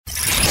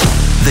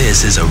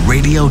This is a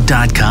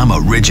Radio.com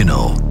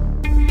original.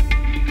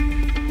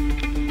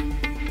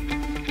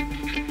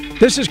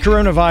 This is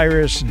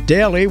Coronavirus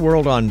Daily,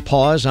 World on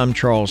Pause. I'm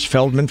Charles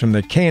Feldman from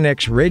the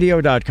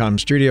KNXRadio.com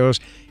studios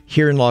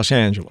here in Los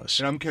Angeles.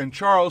 And I'm Ken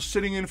Charles,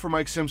 sitting in for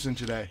Mike Simpson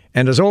today.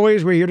 And as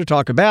always, we're here to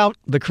talk about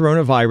the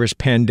coronavirus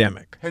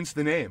pandemic. Hence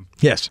the name.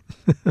 Yes.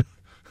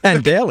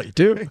 And daily,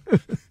 too.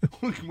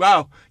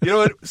 Wow. You know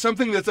what?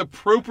 Something that's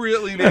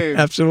appropriately named.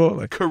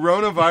 Absolutely.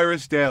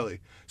 Coronavirus Daily.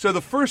 So the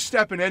first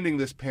step in ending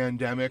this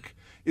pandemic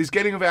is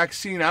getting a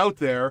vaccine out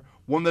there,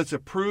 one that's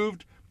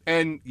approved,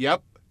 and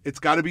yep, it's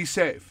got to be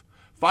safe.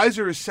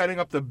 Pfizer is setting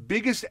up the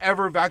biggest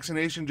ever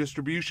vaccination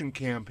distribution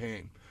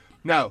campaign.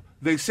 Now,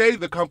 they say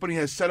the company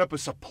has set up a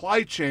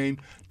supply chain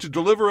to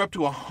deliver up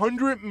to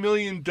 100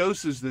 million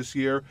doses this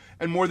year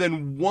and more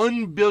than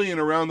 1 billion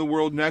around the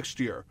world next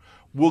year.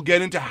 We'll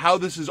get into how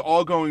this is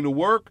all going to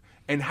work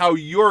and how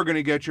you're going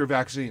to get your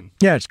vaccine.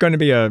 Yeah, it's going to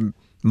be a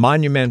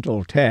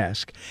monumental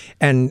task.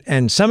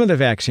 And some of the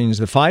vaccines,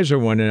 the Pfizer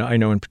one, I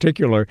know in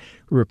particular,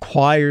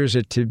 requires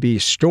it to be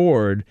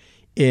stored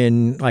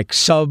in like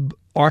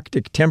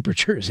subarctic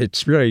temperatures.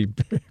 It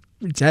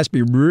has to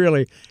be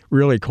really,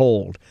 really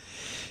cold.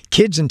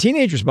 Kids and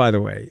teenagers, by the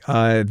way,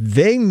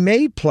 they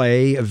may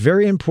play a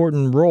very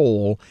important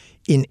role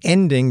in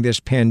ending this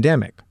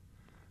pandemic.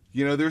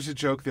 You know, there's a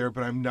joke there,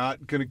 but I'm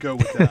not going to go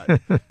with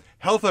that.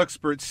 Health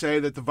experts say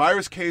that the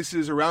virus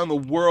cases around the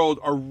world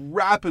are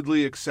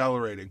rapidly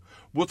accelerating.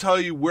 We'll tell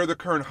you where the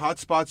current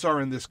hotspots are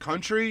in this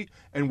country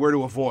and where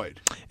to avoid.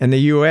 And the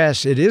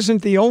U.S., it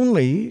isn't the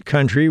only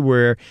country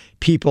where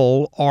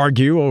people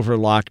argue over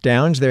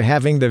lockdowns. They're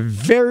having the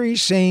very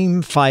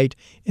same fight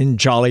in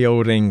jolly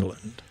old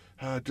England.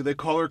 Do they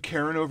call her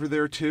Karen over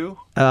there, too?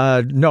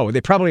 No,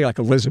 they probably like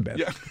Elizabeth.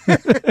 Yeah.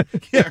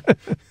 Yeah.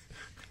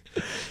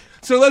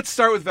 So let's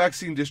start with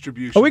vaccine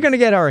distribution. Are we going to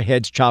get our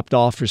heads chopped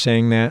off for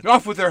saying that?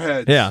 Off with their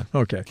heads. Yeah,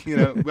 okay. You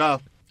know,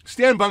 well,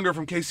 Stan Bunger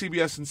from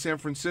KCBS in San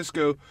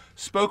Francisco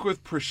spoke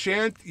with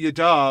Prashant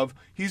Yadav.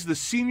 He's the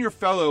senior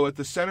fellow at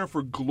the Center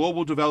for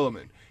Global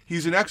Development.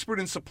 He's an expert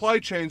in supply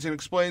chains and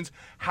explains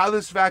how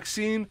this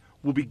vaccine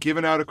will be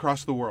given out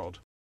across the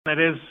world. It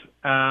is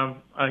a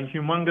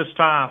humongous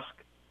task,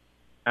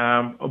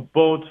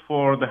 both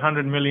for the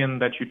 100 million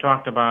that you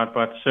talked about,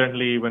 but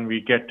certainly when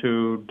we get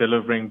to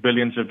delivering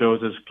billions of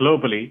doses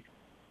globally.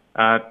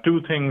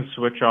 Two things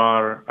which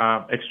are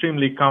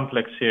extremely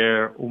complex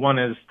here. One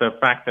is the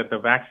fact that the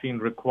vaccine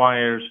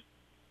requires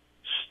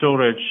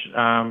storage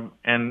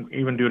and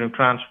even during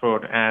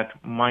transport at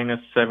minus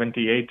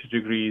 78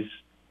 degrees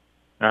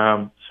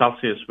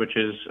Celsius, which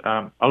is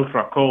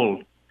ultra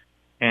cold.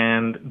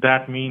 And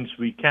that means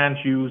we can't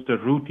use the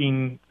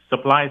routine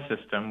supply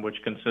system, which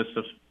consists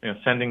of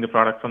sending the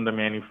product from the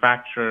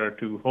manufacturer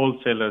to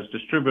wholesalers,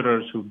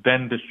 distributors, who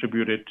then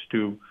distribute it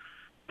to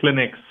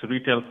clinics,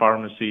 retail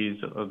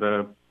pharmacies, or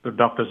the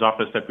doctor's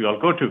office that we all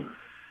go to.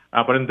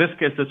 But in this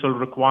case, this will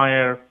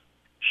require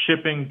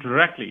shipping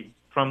directly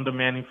from the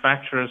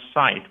manufacturer's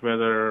site,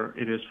 whether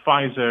it is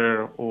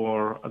Pfizer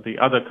or the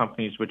other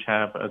companies which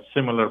have a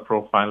similar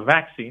profile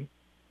vaccine.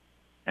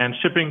 And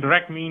shipping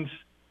direct means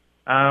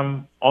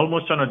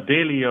almost on a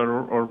daily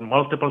or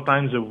multiple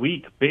times a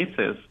week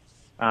basis,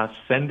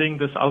 sending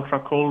this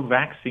ultra-cold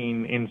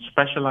vaccine in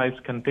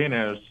specialized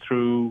containers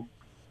through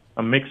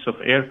a mix of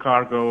air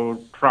cargo,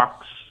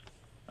 trucks,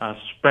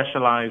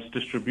 specialized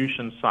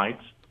distribution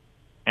sites,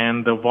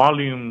 and the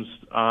volumes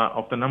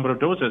of the number of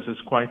doses is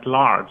quite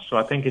large. So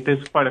I think it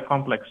is quite a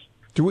complex.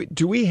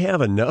 Do we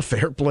have enough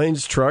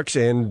airplanes, trucks,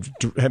 and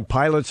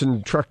pilots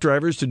and truck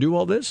drivers to do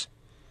all this?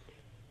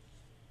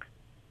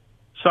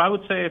 So I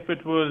would say if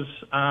it was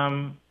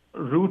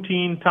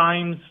routine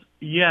times,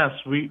 yes,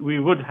 we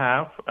would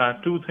have.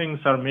 Two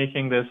things are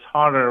making this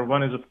harder.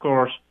 One is, of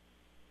course,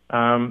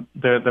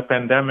 the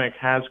pandemic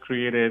has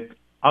created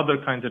other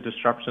kinds of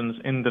disruptions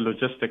in the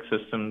logistics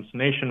systems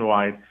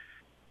nationwide.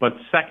 But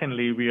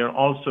secondly, we are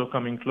also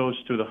coming close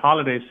to the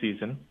holiday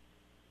season,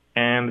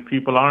 and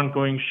people aren't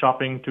going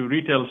shopping to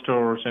retail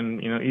stores,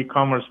 and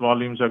e-commerce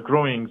volumes are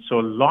growing. So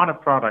a lot of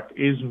product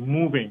is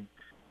moving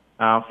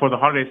for the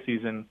holiday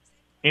season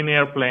in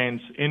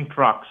airplanes, in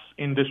trucks,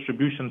 in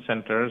distribution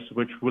centers,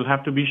 which will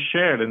have to be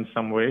shared in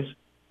some ways,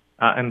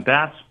 and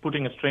that's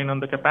putting a strain on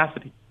the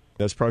capacity.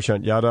 That's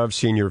Prashant Yadav,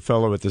 Senior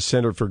Fellow at the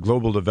Center for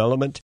Global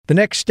Development. The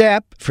next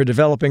step for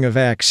developing a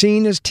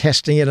vaccine is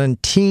testing it on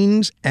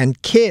teens and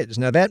kids.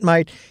 Now, that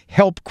might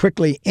help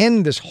quickly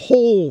end this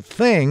whole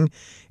thing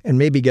and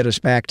maybe get us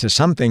back to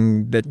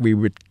something that we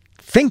would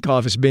think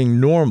of as being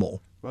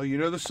normal. Well, you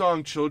know the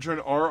song, Children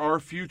Are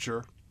Our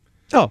Future.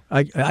 Oh,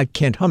 I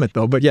can't hum it,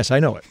 though, but yes,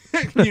 I know it.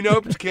 You know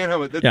it, but you can't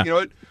hum it. Yeah. You know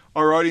what?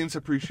 Our audience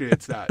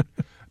appreciates that.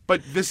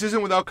 But this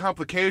isn't without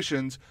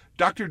complications.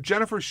 Dr.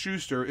 Jennifer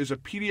Schuster is a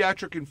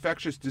pediatric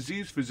infectious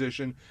disease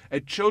physician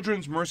at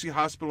Children's Mercy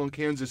Hospital in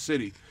Kansas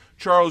City.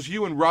 Charles,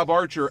 you and Rob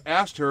Archer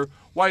asked her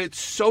why it's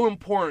so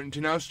important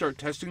to now start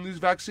testing these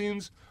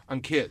vaccines on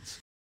kids.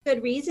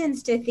 Good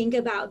reasons to think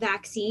about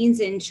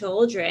vaccines in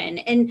children.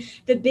 And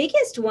the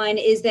biggest one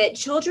is that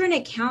children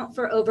account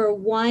for over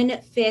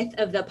 1/5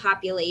 of the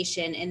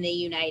population in the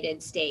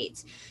United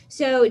States.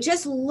 So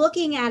just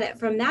looking at it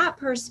from that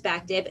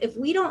perspective, if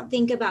we don't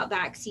think about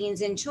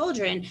vaccines in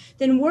children,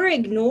 then we're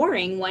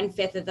ignoring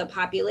 1/5 of the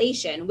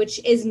population,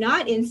 which is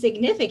not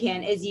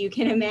insignificant, as you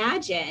can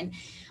imagine.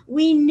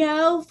 We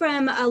know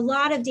from a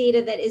lot of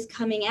data that is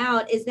coming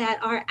out is that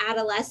our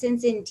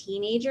adolescents and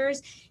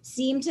teenagers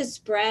seem to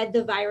spread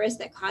the virus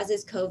that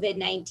causes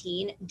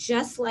COVID-19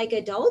 just like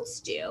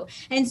adults do.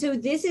 And so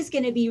this is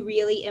going to be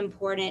really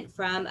important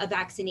from a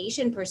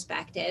vaccination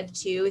perspective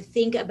to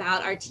think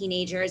about our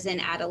teenagers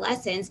and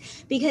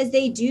adolescents, because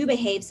they do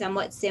behave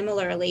somewhat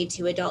similarly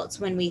to adults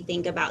when we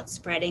think about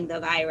spreading the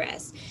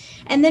virus.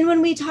 And then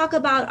when we talk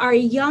about our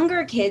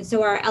younger kids,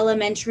 so our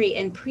elementary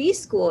and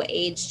preschool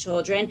age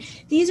children,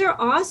 these are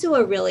also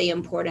a really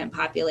important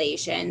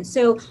population.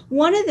 So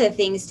one of the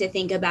things to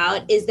think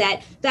about is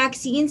that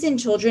vaccines in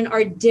children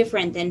are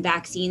different than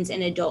vaccines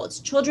in adults.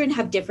 Children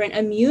have different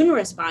immune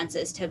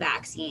responses to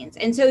vaccines.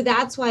 And so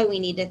that's why we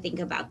need to think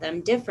about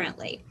them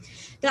differently.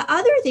 The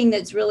other thing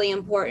that's really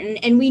important,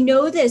 and we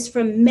know this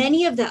from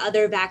many of the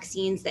other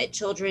vaccines that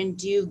children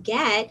do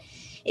get,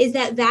 is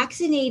that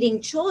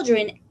vaccinating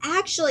children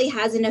actually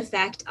has an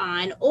effect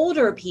on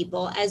older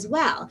people as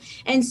well.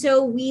 And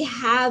so we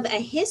have a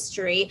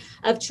history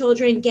of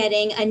children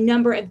getting a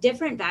number of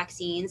different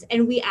vaccines,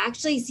 and we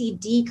actually see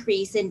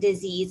decrease in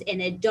disease in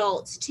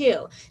adults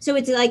too. So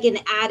it's like an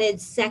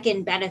added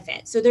second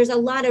benefit. So there's a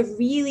lot of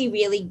really,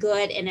 really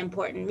good and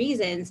important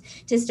reasons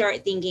to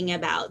start thinking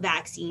about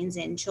vaccines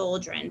in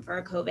children for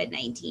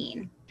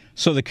COVID-19.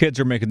 So the kids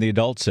are making the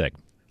adults sick.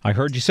 I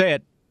heard you say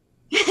it.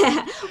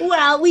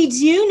 Well, we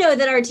do know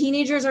that our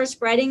teenagers are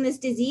spreading this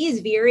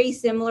disease very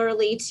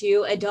similarly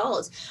to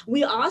adults.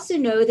 We also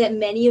know that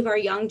many of our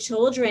young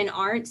children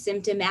aren't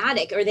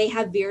symptomatic, or they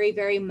have very,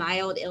 very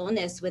mild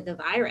illness with the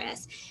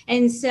virus.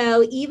 And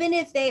so even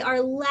if they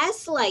are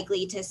less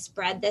likely to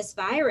spread this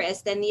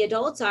virus than the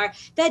adults are,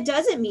 that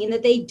doesn't mean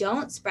that they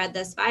don't spread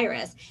this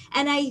virus.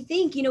 And I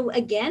think,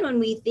 again, when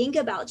we think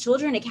about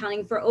children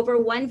accounting for over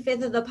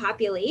 1/5 of the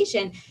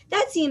population,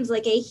 that seems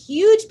like a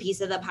huge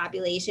piece of the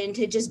population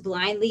to just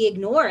blindly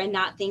ignore and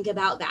not think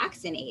about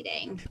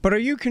vaccinating. But are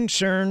you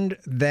concerned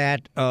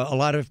that a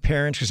lot of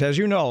parents, because as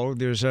you know,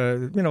 there's I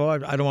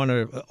don't want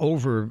to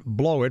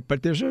overblow it,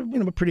 but there's a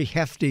pretty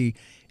hefty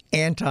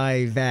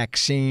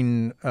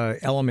anti-vaccine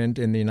element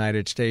in the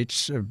United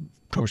States,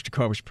 coast to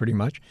coast pretty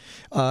much,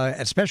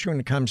 especially when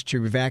it comes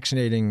to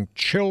vaccinating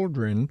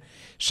children.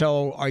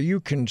 So are you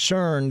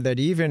concerned that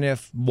even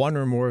if one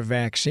or more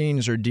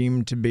vaccines are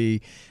deemed to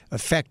be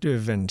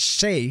effective and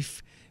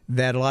safe,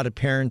 that a lot of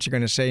parents are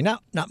going to say, no,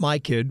 not my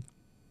kid?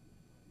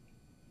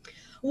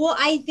 Well,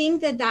 I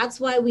think that that's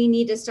why we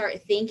need to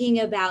start thinking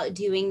about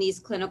doing these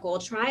clinical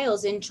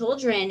trials in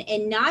children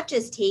and not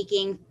just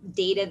taking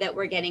data that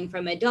we're getting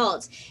from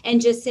adults and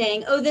just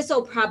saying, oh, this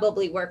will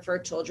probably work for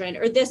children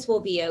or this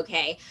will be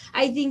okay.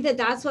 I think that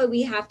that's why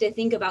we have to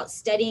think about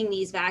studying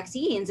these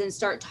vaccines and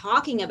start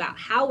talking about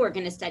how we're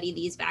going to study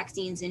these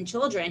vaccines in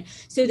children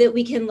so that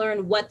we can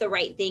learn what the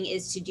right thing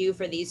is to do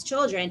for these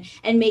children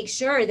and make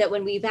sure that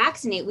when we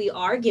vaccinate, we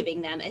are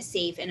giving them a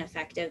safe and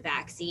effective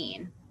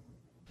vaccine.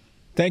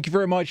 Thank you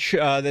very much.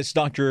 That's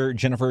Dr.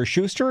 Jennifer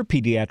Schuster,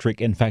 pediatric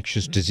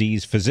infectious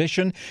disease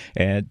physician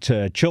at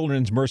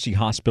Children's Mercy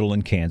Hospital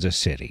in Kansas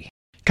City.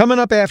 Coming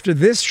up after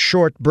this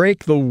short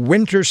break, the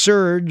winter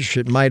surge.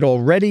 It might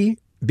already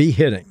be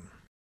hitting.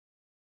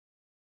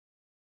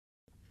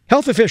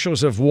 Health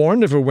officials have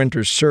warned of a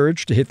winter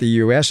surge to hit the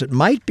U.S. It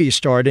might be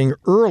starting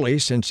early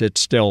since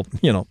it's still,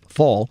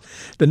 fall.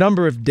 The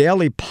number of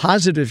daily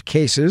positive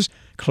cases,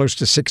 close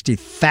to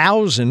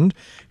 60,000,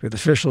 with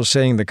officials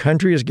saying the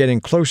country is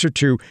getting closer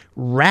to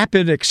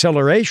rapid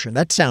acceleration.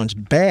 That sounds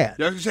bad.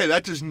 I was going to say,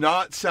 that does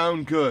not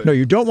sound good. No,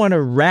 you don't want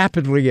to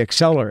rapidly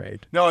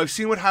accelerate. No, I've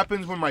seen what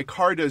happens when my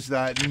car does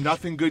that, and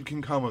nothing good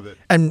can come of it.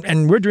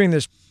 And we're doing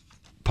this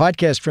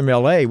podcast from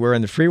L.A. where on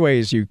the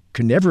freeways you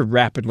can never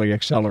rapidly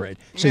accelerate.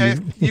 So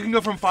you can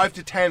go from 5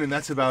 to 10, and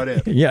that's about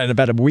it. Yeah, in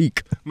about a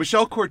week.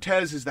 Michelle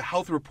Cortez is the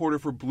health reporter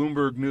for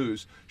Bloomberg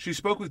News. She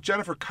spoke with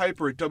Jennifer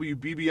Kuiper at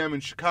WBBM in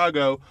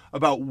Chicago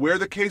about where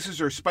the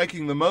cases are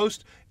spiking the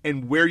most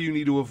and where you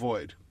need to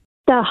avoid.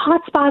 The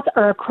hotspots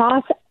are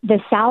across the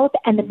South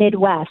and the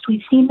Midwest.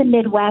 We've seen the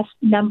Midwest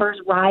numbers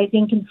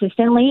rising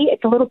consistently.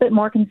 It's a little bit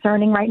more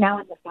concerning right now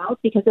in the South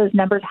because those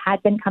numbers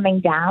had been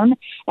coming down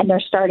and they're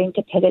starting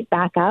to pivot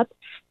back up.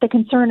 The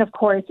concern, of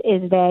course,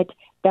 is that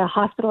the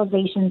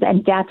hospitalizations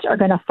and deaths are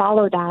going to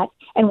follow that,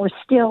 and we're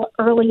still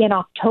early in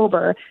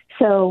October.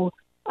 So,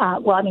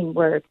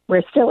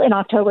 we're still in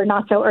October,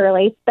 not so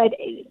early, but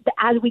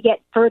as we get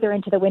further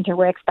into the winter,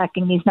 we're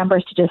expecting these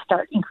numbers to just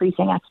start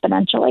increasing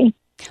exponentially.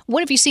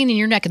 What have you seen in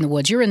your neck in the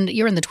woods? You're in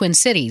the Twin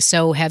Cities,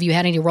 so have you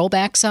had any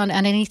rollbacks on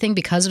anything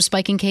because of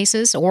spiking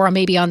cases, or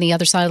maybe on the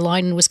other side of the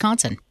line in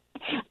Wisconsin?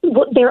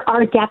 There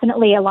are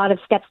definitely a lot of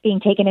steps being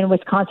taken in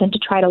Wisconsin to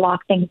try to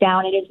lock things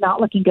down. It is not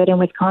looking good in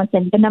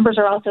Wisconsin. The numbers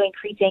are also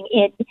increasing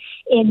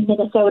in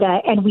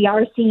Minnesota, and we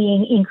are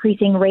seeing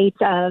increasing rates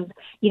of,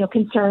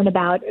 concern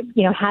about,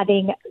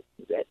 having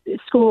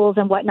schools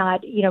and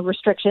whatnot,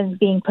 restrictions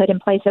being put in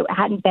place that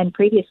hadn't been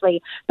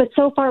previously. But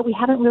so far, we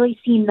haven't really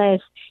seen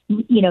this,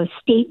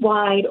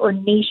 statewide or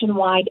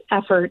nationwide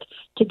effort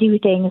to do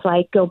things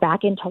like go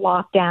back into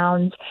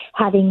lockdowns,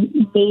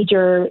 having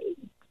major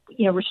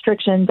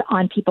restrictions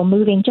on people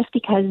moving, just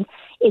because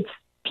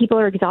people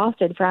are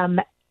exhausted from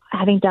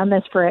having done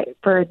this for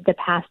the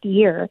past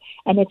year,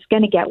 and it's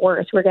going to get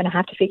worse. We're going to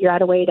have to figure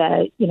out a way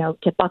to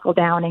buckle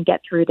down and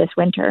get through this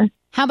winter.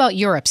 How about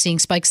Europe? Seeing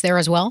spikes there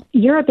as well?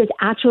 Europe is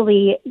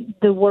actually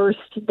the worst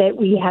that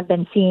we have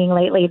been seeing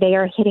lately. They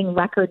are hitting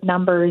record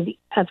numbers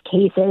of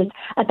cases,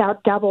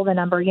 about double the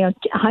number,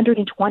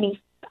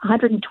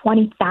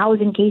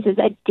 120,000 cases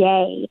a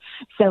day.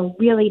 So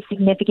really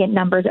significant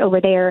numbers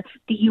over there.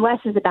 The U.S.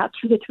 is about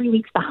 2 to 3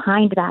 weeks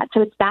behind that. So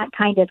it's that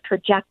kind of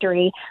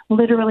trajectory.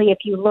 Literally,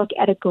 if you look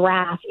at a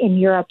graph in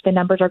Europe, the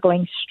numbers are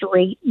going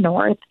straight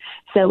north.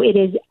 So it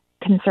is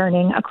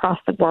concerning across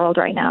the world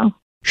right now.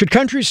 Should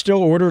countries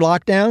still order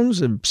lockdowns?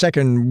 A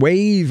second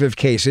wave of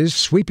cases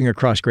sweeping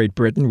across Great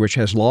Britain, which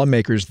has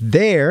lawmakers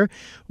there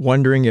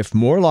wondering if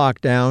more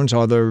lockdowns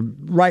are the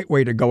right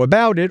way to go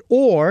about it,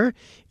 or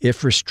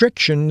if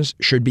restrictions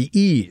should be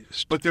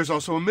eased. But there's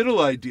also a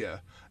middle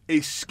idea,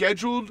 a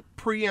scheduled,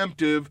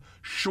 preemptive,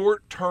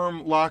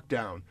 short-term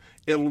lockdown.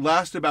 It'll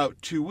last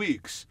about 2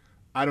 weeks.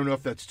 I don't know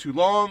if that's too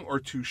long or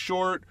too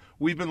short.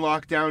 We've been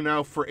locked down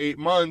now for 8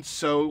 months,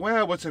 so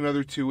what's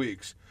another 2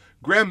 weeks?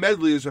 Graham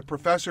Medley is a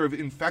professor of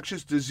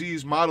infectious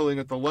disease modeling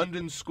at the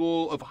London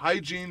School of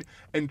Hygiene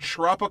and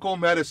Tropical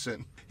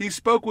Medicine. He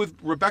spoke with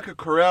Rebecca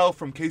Carrell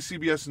from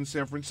KCBS in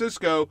San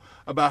Francisco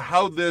about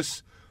how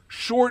this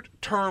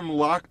short-term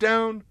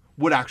lockdown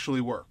would actually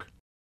work.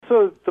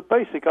 So the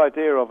basic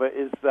idea of it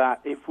is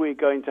that if we're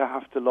going to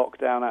have to lock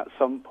down at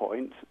some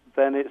point,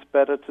 then it's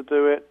better to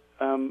do it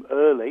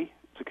early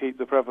to keep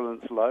the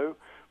prevalence low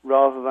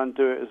rather than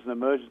do it as an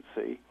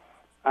emergency,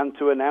 and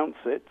to announce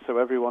it so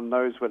everyone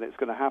knows when it's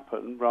going to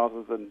happen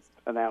rather than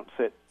announce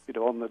it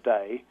on the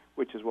day,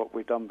 which is what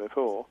we've done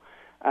before,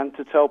 and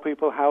to tell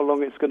people how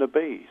long it's going to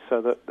be so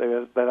that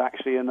there's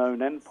actually a known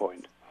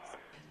endpoint.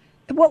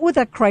 What would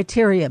that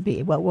criteria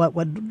be? What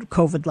would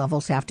COVID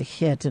levels have to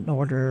hit in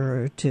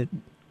order to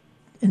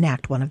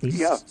enact one of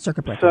these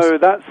circuit breakers? So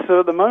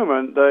at the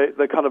moment,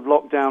 the kind of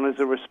lockdown is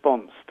a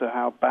response to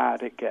how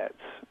bad it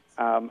gets.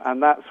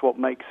 And that's what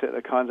makes it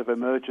a kind of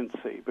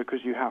emergency,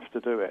 because you have to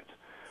do it.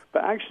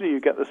 But actually you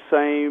get the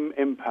same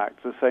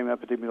impact, the same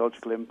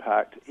epidemiological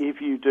impact, if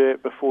you do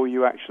it before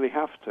you actually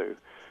have to.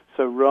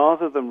 So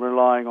rather than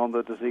relying on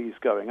the disease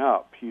going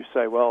up, you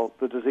say, well,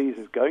 the disease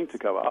is going to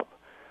go up.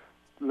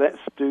 Let's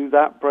do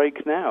that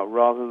break now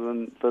rather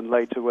than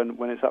later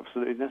when it's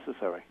absolutely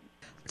necessary.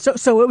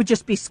 So it would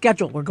just be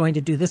scheduled. We're going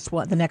to do this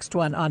one, the next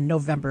one on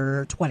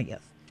November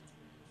 20th.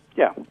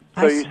 Yeah.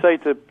 So you say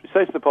to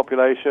the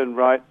population,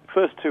 right,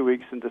 first 2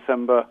 weeks in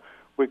December,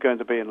 we're going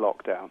to be in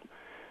lockdown.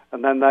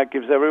 And then that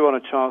gives everyone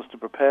a chance to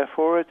prepare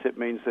for it. It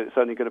means that it's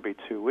only going to be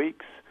 2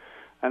 weeks.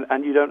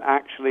 And you're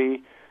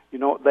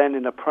not then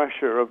in a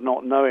pressure of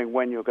not knowing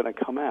when you're going to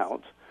come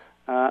out.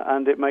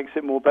 And it makes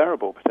it more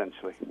bearable,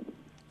 potentially.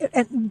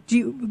 And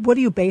what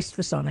do you base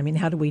this on? I mean,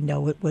 how do we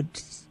know it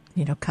would,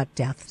 cut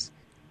deaths?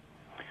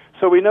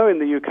 So we know in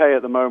the UK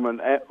at the moment,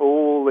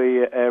 all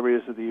the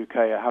areas of the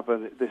UK have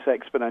this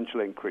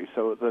exponential increase.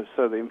 So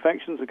the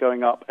infections are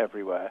going up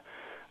everywhere.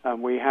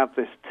 And we have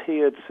this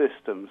tiered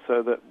system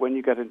so that when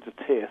you get into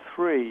Tier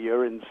 3,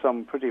 you're in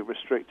some pretty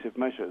restrictive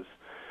measures.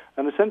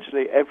 And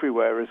essentially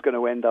everywhere is going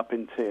to end up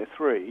in Tier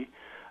 3,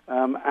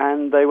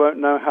 and they won't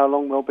know how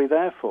long they'll be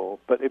there for.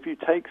 But if you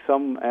take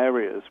some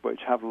areas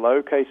which have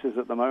low cases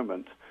at the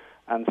moment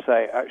and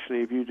say,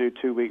 actually, if you do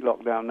 2-week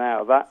lockdown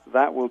now,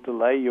 that will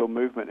delay your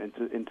movement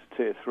into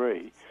Tier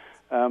 3,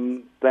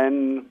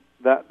 then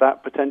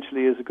that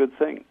potentially is a good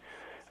thing.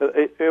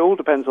 It all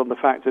depends on the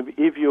fact of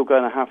if you're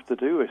going to have to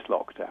do this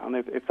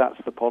lockdown, if that's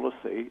the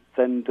policy,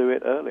 then do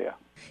it earlier.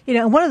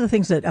 One of the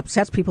things that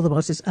upsets people the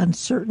most is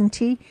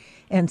uncertainty.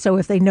 And so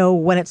if they know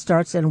when it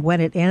starts and when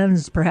it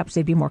ends, perhaps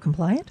they'd be more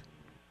compliant?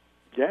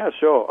 Yeah,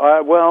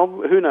 sure. Well,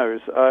 who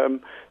knows?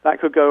 That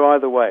could go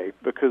either way,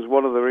 because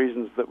one of the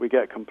reasons that we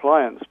get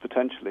compliance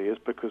potentially is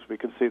because we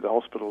can see the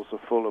hospitals are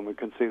full and we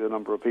can see the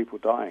number of people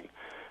dying.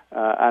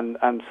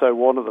 And so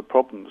one of the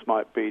problems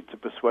might be to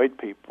persuade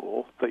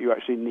people that you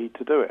actually need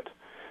to do it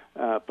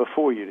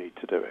before you need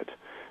to do it.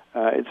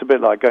 It's a bit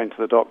like going to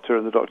the doctor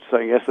and the doctor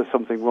saying, yes, there's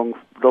something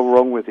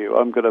wrong with you.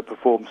 I'm going to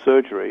perform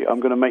surgery.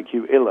 I'm going to make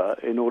you iller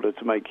in order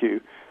to make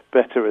you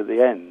better at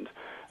the end.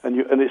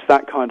 And it's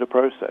that kind of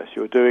process.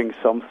 You're doing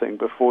something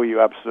before you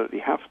absolutely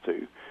have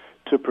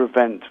to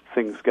prevent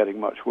things getting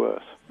much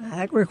worse.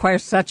 That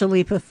requires such a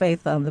leap of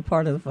faith on the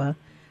part of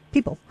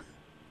people.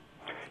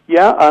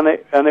 Yeah,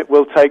 and it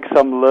will take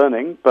some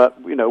learning, but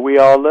we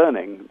are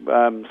learning.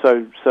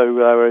 So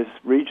there is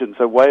regions,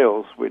 so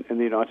Wales in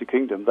the United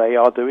Kingdom, they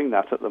are doing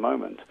that at the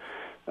moment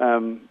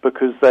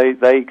because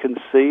they can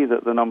see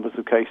that the numbers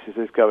of cases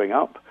is going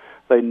up.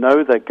 They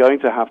know they're going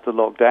to have to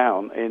lock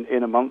down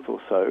in a month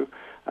or so,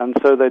 and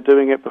so they're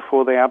doing it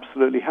before they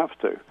absolutely have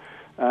to.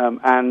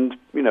 And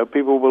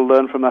people will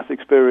learn from that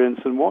experience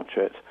and watch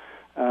it.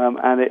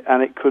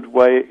 And it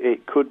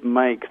could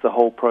make the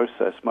whole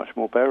process much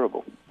more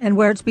bearable. And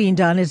where it's being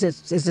done, is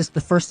this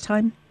the first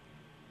time?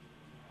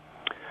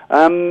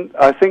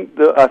 I think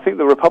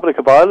the Republic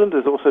of Ireland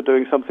is also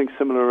doing something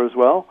similar as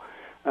well.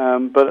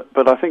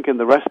 But I think in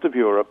the rest of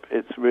Europe,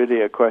 it's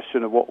really a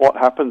question of what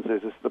happens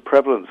is the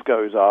prevalence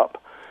goes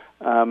up,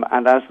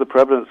 and as the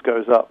prevalence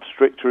goes up,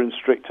 stricter and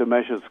stricter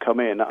measures come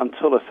in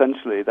until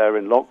essentially they're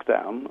in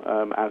lockdown,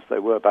 as they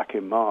were back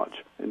in March,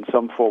 in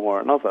some form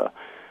or another.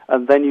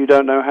 And then you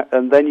don't know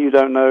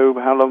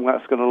how long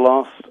that's going to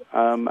last,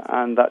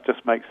 and that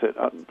just makes it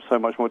so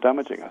much more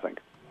damaging, I think.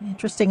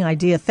 Interesting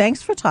idea.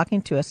 Thanks for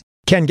talking to us,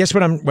 Ken. Guess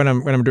what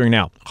I'm doing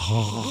now?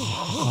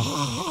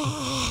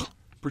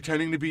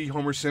 Pretending to be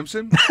Homer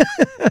Simpson?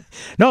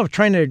 No, I'm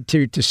trying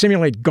to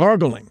simulate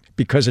gargling,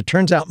 because it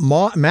turns out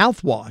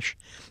mouthwash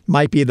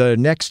might be the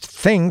next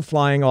thing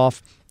flying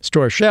off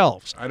store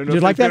shelves. I don't know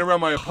if they've been around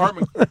my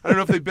apartment. I don't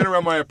know if they've been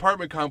around my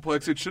apartment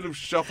complex. It should have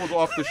shuffled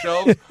off the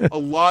shelves a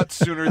lot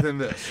sooner than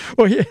this.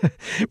 Well,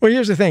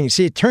 here's the thing.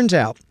 See, it turns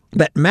out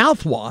that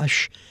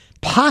mouthwash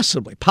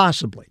possibly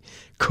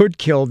could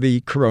kill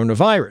the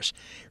coronavirus.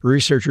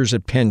 Researchers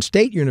at Penn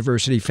State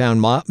University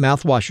found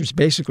mouthwashes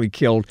basically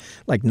killed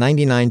like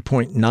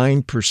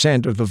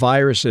 99.9% of the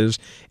viruses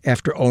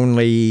after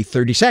only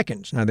 30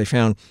 seconds. Now, they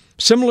found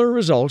similar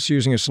results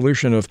using a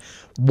solution of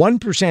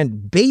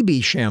 1%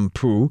 baby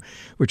shampoo,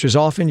 which is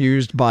often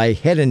used by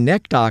head and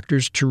neck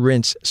doctors to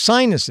rinse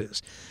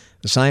sinuses.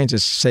 The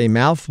scientists say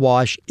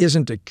mouthwash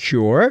isn't a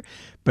cure,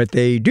 but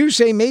they do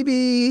say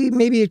maybe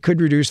it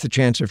could reduce the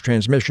chance of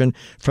transmission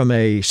from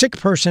a sick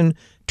person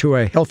to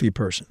a healthy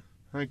person.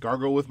 I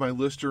gargle with my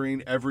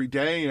Listerine every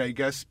day, and I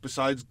guess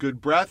besides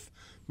good breath,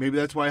 maybe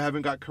that's why I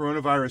haven't got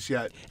coronavirus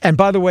yet. And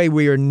by the way,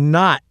 we are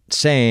not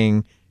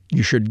saying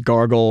you should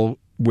gargle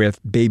with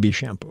baby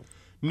shampoo.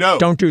 No.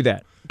 Don't do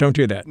that. Don't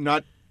do that.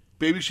 Not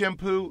baby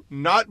shampoo,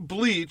 not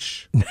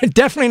bleach.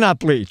 Definitely not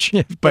bleach.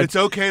 But it's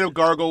okay to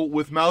gargle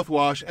with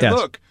mouthwash. And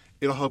look,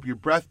 it'll help your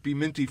breath be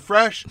minty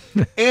fresh.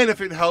 And if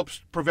it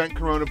helps prevent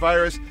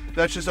coronavirus,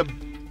 that's just a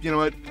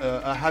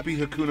happy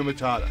Hakuna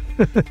Matata.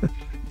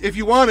 If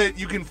you want it,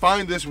 you can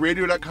find this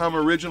Radio.com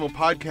original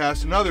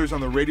podcast and others on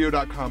the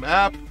Radio.com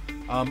app,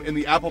 in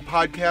the Apple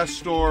Podcast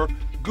Store,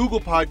 Google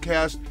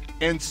Podcast,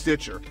 and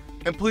Stitcher.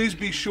 And please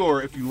be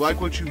sure, if you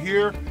like what you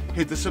hear,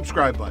 hit the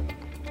subscribe button.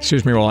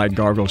 Excuse me while I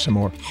gargle some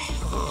more.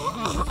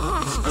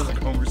 Sounds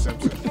like Homer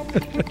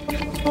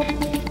Simpson.